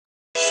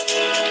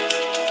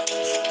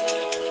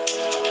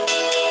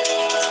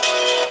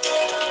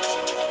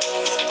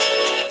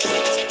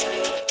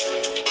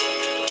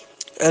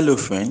Hello,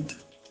 friend.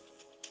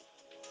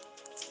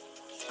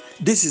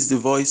 This is the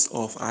voice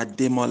of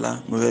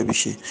Ademola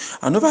Morebise,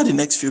 and over the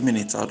next few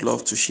minutes, I'd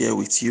love to share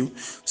with you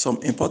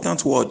some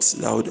important words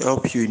that would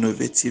help you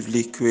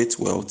innovatively create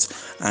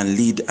wealth and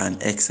lead an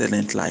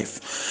excellent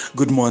life.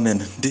 Good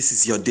morning. This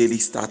is your daily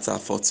starter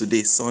for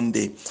today,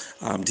 Sunday,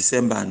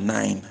 December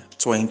 9,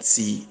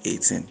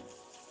 2018.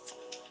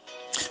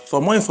 For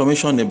more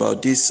information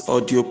about this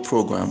audio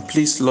program,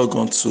 please log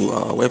on to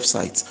our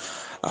website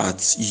at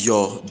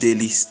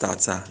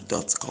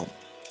yourdailystarter.com.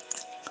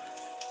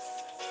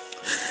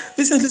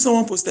 Recently,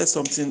 someone posted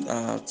something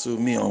to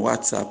me on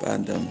WhatsApp,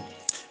 and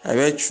I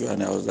read through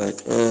and I was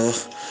like,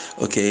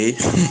 okay,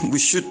 we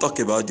should talk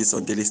about this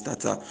on Daily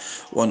Starter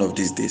one of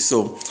these days.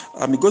 So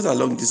it goes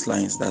along these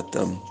lines that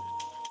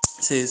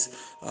says,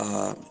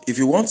 if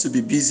you want to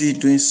be busy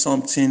doing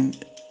something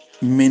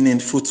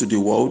meaningful to the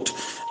world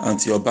and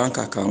to your bank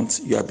account,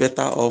 you are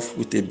better off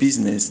with a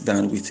business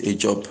than with a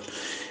job.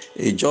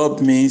 A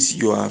job means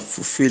you are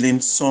fulfilling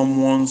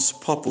someone's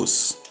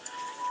purpose.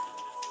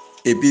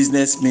 A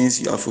business means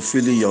you are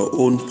fulfilling your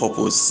own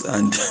purpose,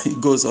 and it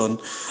goes on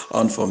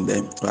from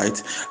there, right?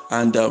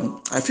 And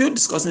I feel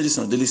discussing this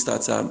on Daily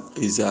Starter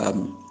is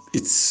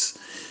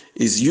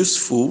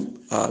useful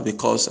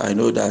because I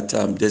know that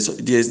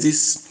there's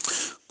this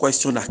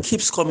question that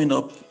keeps coming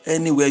up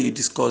anywhere you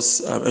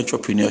discuss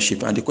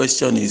entrepreneurship, and the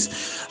question is,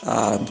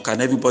 can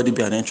everybody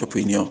be an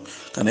entrepreneur?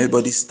 Can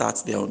everybody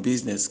start their own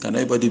business? Can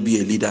everybody be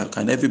a leader?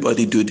 Can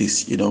everybody do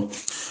this?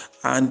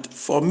 And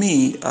for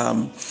me,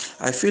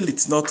 I feel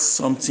it's not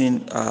something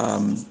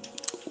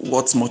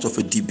what's much of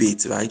a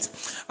debate, right?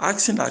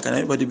 Asking that can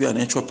everybody be an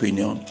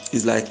entrepreneur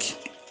is like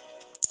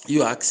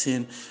you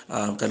asking,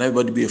 can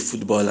everybody be a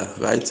footballer,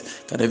 right?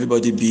 Can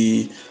everybody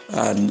be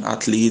an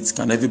athlete?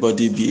 Can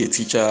everybody be a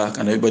teacher?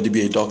 Can everybody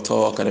be a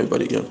doctor? Can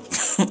everybody, All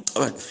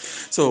right.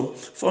 So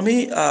for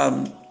me,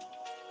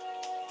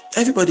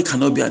 everybody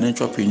cannot be an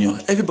entrepreneur.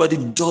 Everybody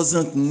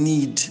doesn't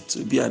need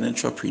to be an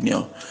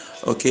entrepreneur.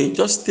 Okay,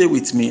 just stay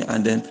with me,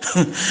 and then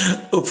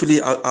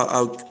hopefully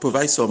I'll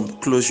provide some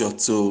closure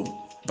to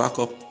back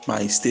up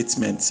my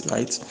statements,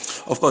 right?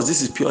 Of course,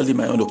 this is purely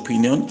my own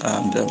opinion,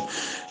 and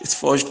it's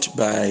forged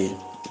by,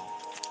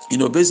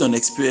 based on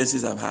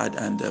experiences I've had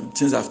and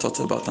things I've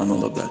thought about and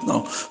all of that.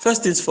 Now,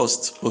 first things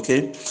first,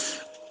 okay?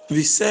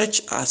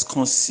 Research has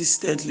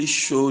consistently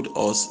showed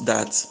us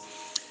that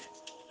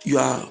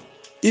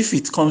if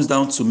it comes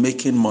down to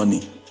making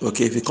money,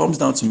 okay, if it comes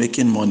down to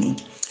making money,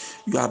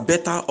 you are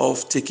better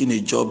off taking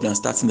a job than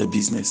starting a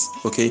business.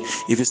 Okay,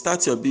 if you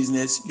start your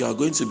business, you are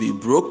going to be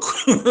broke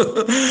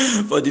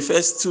for the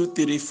first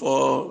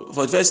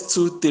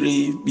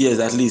 2-3 years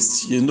at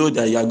least. You know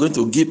that you are going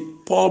to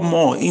pour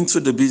more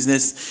into the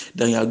business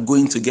than you are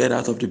going to get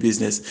out of the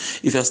business.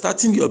 If you're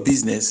starting your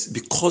business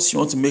because you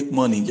want to make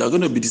money, you're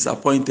going to be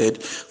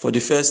disappointed for the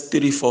first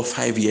 3, 4,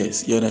 5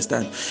 years. You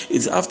understand?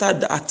 It's after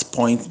that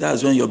point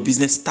that's when your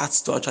business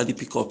starts to actually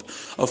pick up.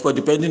 Of course,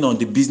 depending on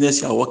the business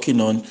you're working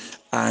on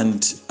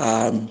and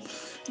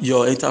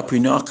your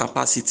entrepreneurial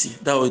capacity,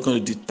 that was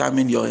going to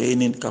determine your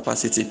earning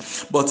capacity.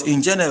 But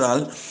in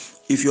general,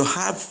 if you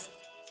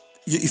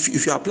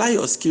apply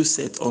your skill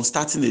set on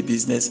starting a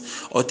business,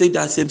 or take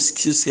that same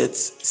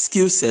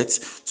skill set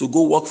to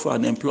go work for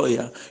an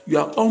employer, you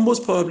are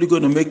almost probably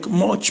going to make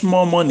much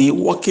more money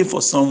working for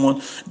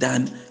someone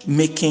than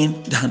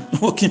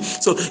working.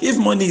 So if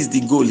money is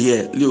the goal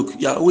here, look,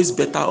 you are always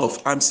better off.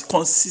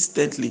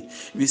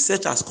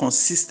 Research has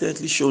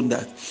consistently shown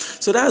that.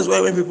 So that's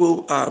why when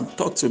people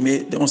talk to me,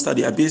 they want to start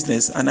their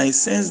business, and I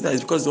sense that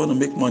it's because they want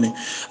to make money.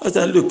 I was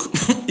like, look,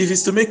 if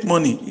it's to make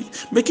money,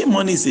 making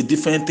money is a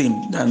different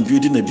thing than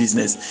building a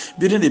business.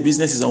 Building a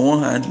business is on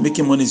one hand,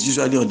 making money is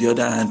usually on the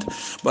other hand.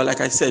 But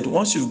like I said,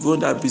 once you've grown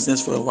that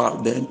business for a while,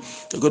 then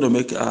you're going to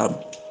make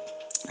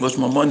much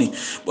more money.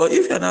 But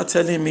if you're now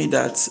telling me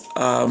that,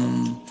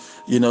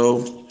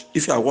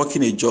 if you are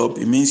working a job,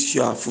 it means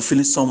you are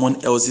fulfilling someone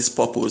else's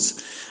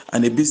purpose,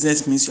 and a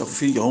business means you're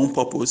fulfilling your own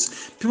purpose.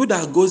 People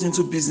that goes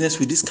into business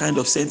with this kind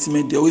of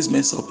sentiment, they always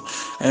mess up.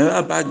 I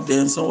remember back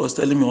then, someone was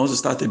telling me he wants to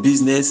start a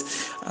business,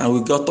 and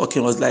we got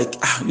talking. I was like,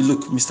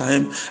 look, Mr.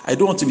 M, I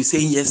don't want to be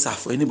saying yes, sir,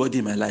 for anybody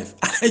in my life.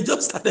 And I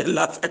just started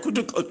laughing. I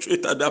couldn't control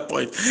it at that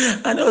point.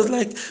 And I was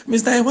like,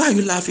 Mr. M, why are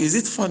you laughing? Is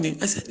it funny?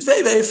 I said, it's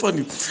very, very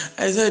funny.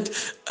 I said,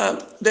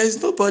 there is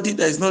nobody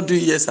that is not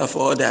doing yes, sir,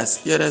 for others.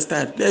 You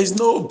understand? There is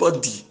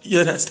nobody. You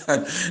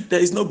understand?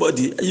 There is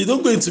nobody. You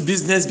don't go into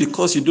business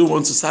because you don't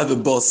want to serve a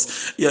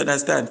boss. You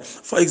understand?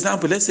 For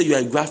example, let's say you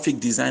are a graphic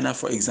designer,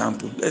 for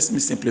example. Let me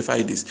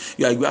simplify this.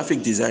 You are a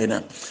graphic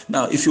designer.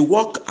 Now, if you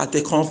work at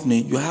a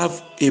company, you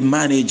have a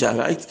manager,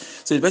 right?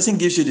 So the person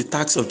gives you the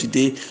task of the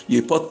day.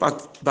 You report back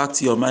back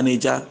to your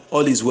manager,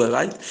 all is well,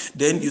 right?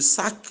 Then you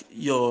sack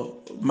your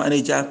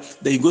manager,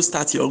 then you go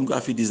start your own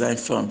graphic design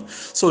firm.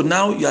 So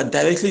now you are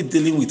directly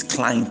dealing with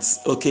clients,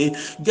 okay?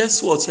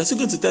 Guess what? You're still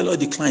going to tell all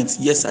the clients,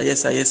 yes sir,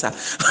 yes sir, yes sir,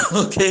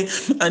 okay?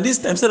 And this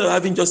time, instead of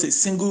having just a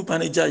single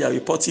manager you're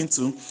reporting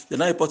to, you're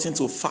now reporting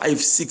to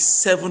 5, 6,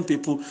 7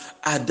 people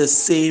at the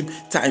same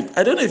time.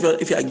 I don't know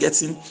if you're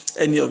getting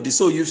any of this.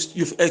 So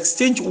you've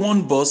exchanged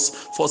one boss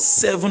for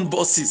 7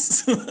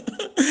 bosses.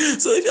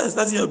 So if you are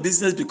starting your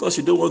business because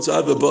you don't want to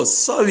have a boss,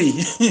 sorry,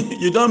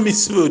 you don't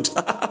miss road.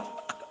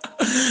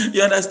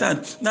 You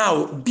understand?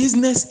 Now,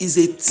 business is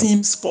a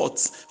team sport.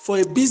 For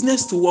a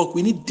business to work,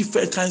 we need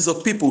different kinds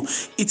of people.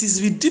 It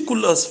is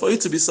ridiculous for you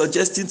to be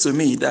suggesting to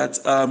me that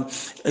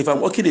if I'm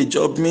working a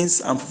job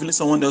means I'm fulfilling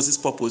someone else's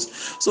purpose.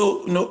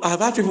 So, I've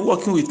had people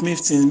working with me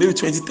since maybe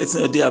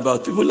 2013 or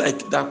thereabout. People like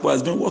Dapo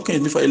has been working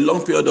with me for a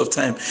long period of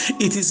time.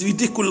 It is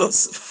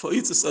ridiculous for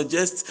you to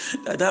suggest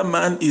that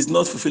man is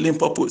not fulfilling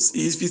purpose.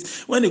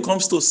 When it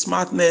comes to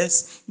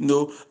smartness,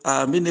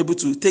 being able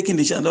to take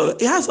initiative,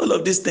 he has all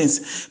of these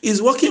things.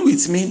 He's working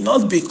with me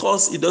not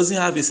because he doesn't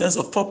have a sense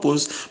of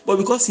purpose, but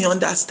because he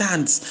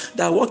understands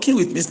that working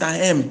with Mr.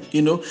 M,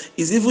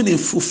 is even a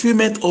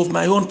fulfillment of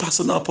my own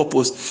personal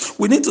purpose.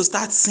 We need to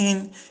start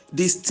seeing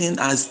this thing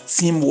as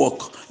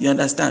teamwork. You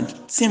understand?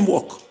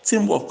 Teamwork.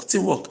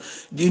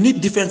 You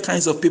need different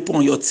kinds of people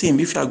on your team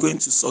if you are going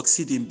to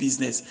succeed in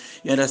business.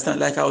 You understand?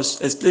 Like I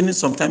was explaining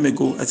some time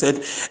ago, I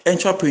said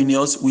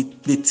entrepreneurs,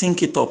 they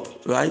think it up,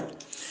 right?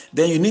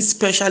 Then you need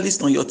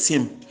specialists on your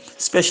team.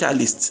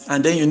 Specialists,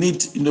 and then you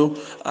need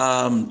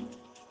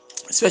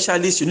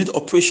specialists, you need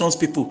operations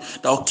people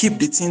that will keep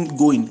the thing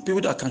going,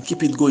 people that can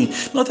keep it going.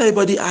 Not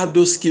everybody have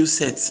those skill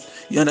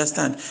sets. You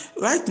understand?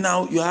 Right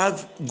now you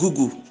have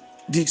Google.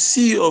 The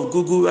CEO of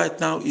Google right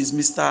now is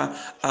Mr.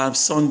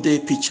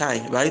 Sundar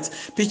Pichai, right?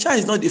 Pichai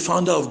is not the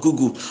founder of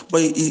Google,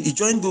 but he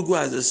joined Google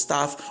as a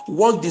staff,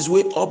 worked his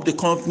way up the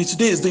company.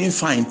 Today he's doing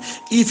fine.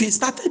 If he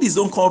started his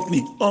own company,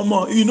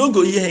 you no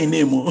go hear him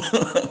name.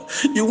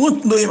 You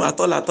won't know him at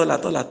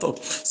all.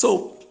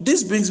 So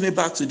this brings me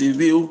back to the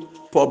real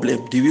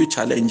problem, the real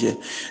challenge here.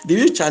 The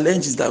real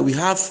challenge is that we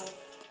have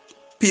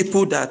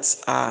people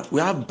we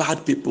have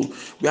bad people,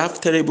 we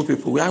have terrible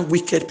people, we have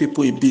wicked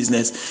people in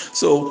business.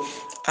 So,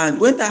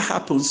 and when that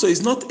happens, so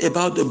it's not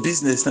about the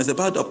business, it's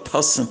about the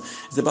person.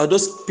 It's about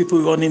those people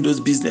running those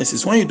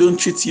businesses. When you don't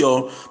treat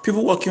your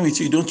people working with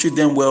you, you don't treat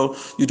them well,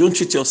 you don't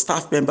treat your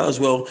staff members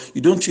well,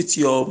 you don't treat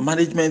your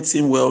management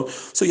team well,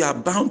 so you are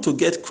bound to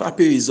get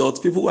crappy results,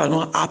 people who are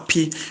not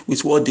happy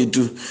with what they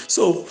do.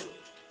 So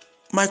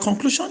my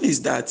conclusion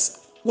is that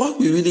what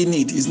we really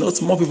need is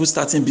not more people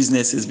starting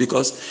businesses,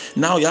 because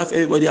now you have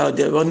everybody out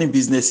there running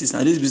businesses,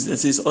 and these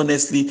businesses,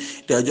 honestly,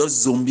 they are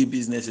just zombie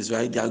businesses,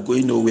 right? They are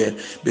going nowhere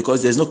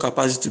because there's no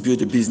capacity to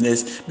build a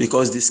business,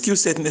 because the skill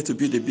set needed to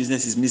build a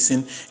business is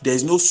missing. There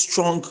is no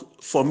strong,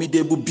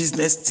 formidable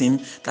business team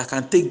that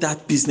can take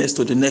that business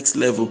to the next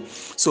level.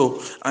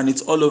 So, and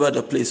it's all over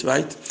the place,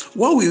 right?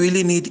 What we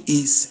really need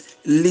is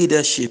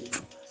leadership,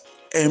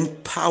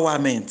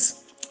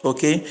 empowerment,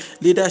 okay?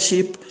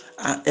 Leadership,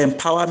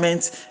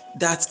 empowerment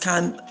that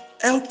can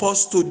help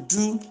us to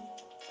do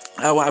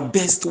our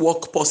best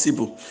work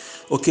possible.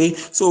 Okay,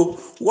 so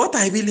what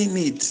I really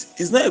need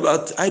is not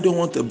about I don't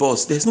want a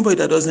boss. There's nobody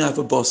that doesn't have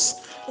a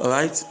boss. All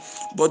right,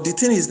 but the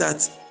thing is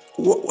that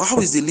how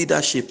is the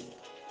leadership?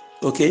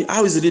 Okay,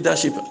 how is the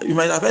leadership? You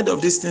might have heard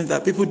of these things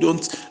that people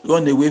don't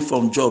run away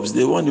from jobs,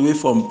 they run away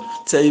from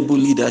terrible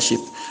leadership,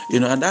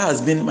 and that has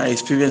been my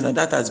experience, and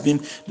that has been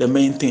the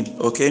main thing.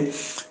 Okay,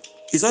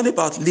 it's all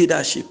about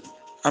leadership.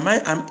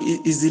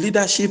 Is the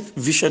leadership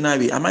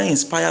visionary? Am I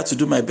inspired to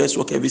do my best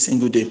work every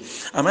single day?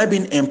 Am I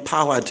being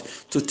empowered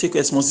to take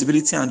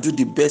responsibility and do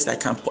the best I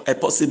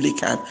possibly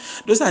can?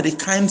 Those are the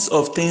kinds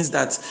of things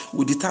that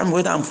will determine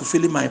whether I'm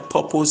fulfilling my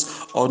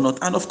purpose or not.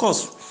 And of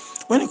course,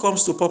 when it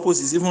comes to purpose,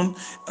 it's even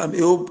a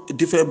whole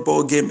different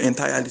ball game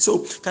entirely. So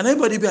can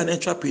everybody be an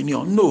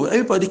entrepreneur? No,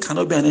 everybody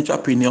cannot be an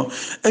entrepreneur.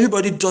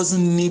 Everybody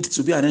doesn't need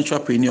to be an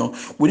entrepreneur.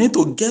 We need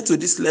to get to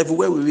this level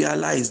where we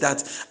realize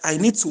that I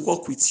need to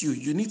work with you.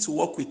 You need to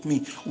work with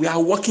me. We are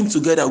working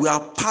together. We are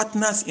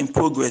partners in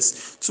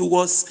progress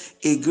towards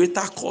a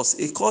greater cause,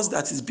 a cause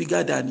that is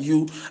bigger than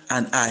you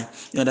and I.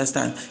 You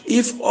understand?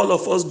 If all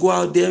of us go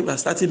out there, we are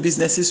starting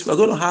businesses, we're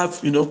going to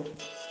have,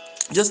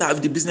 just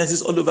have the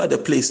businesses all over the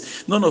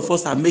place. None of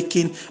us are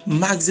making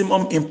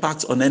maximum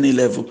impact on any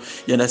level.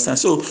 You understand?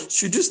 So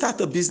should you start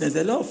a business,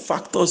 there are a lot of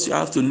factors you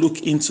have to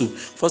look into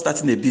for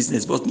starting a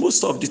business. But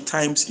most of the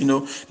times,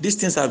 these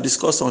things I've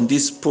discussed on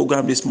this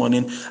program this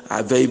morning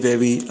are very,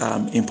 very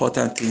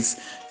important things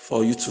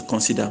for you to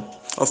consider.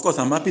 Of course,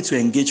 I'm happy to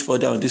engage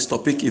further on this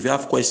topic. If you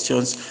have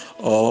questions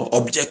or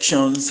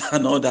objections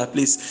and all that,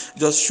 please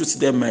just shoot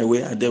them my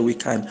way, and then we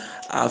can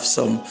have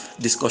some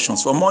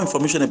discussions. For more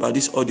information about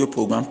this audio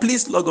program,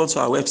 please log on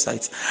to our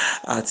website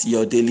at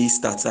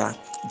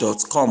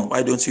yourdailystarter.com.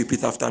 Why don't you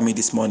repeat after me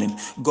this morning?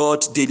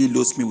 God daily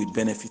loads me with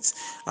benefits.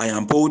 I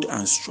am bold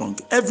and strong.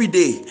 Every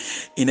day,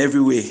 in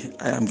every way,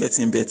 I am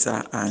getting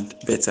better and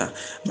better.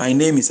 My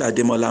name is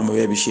Ademola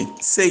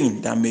Morebise, saying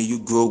that may you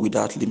grow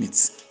without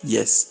limits.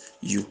 Yes,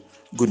 you.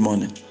 Good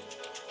morning.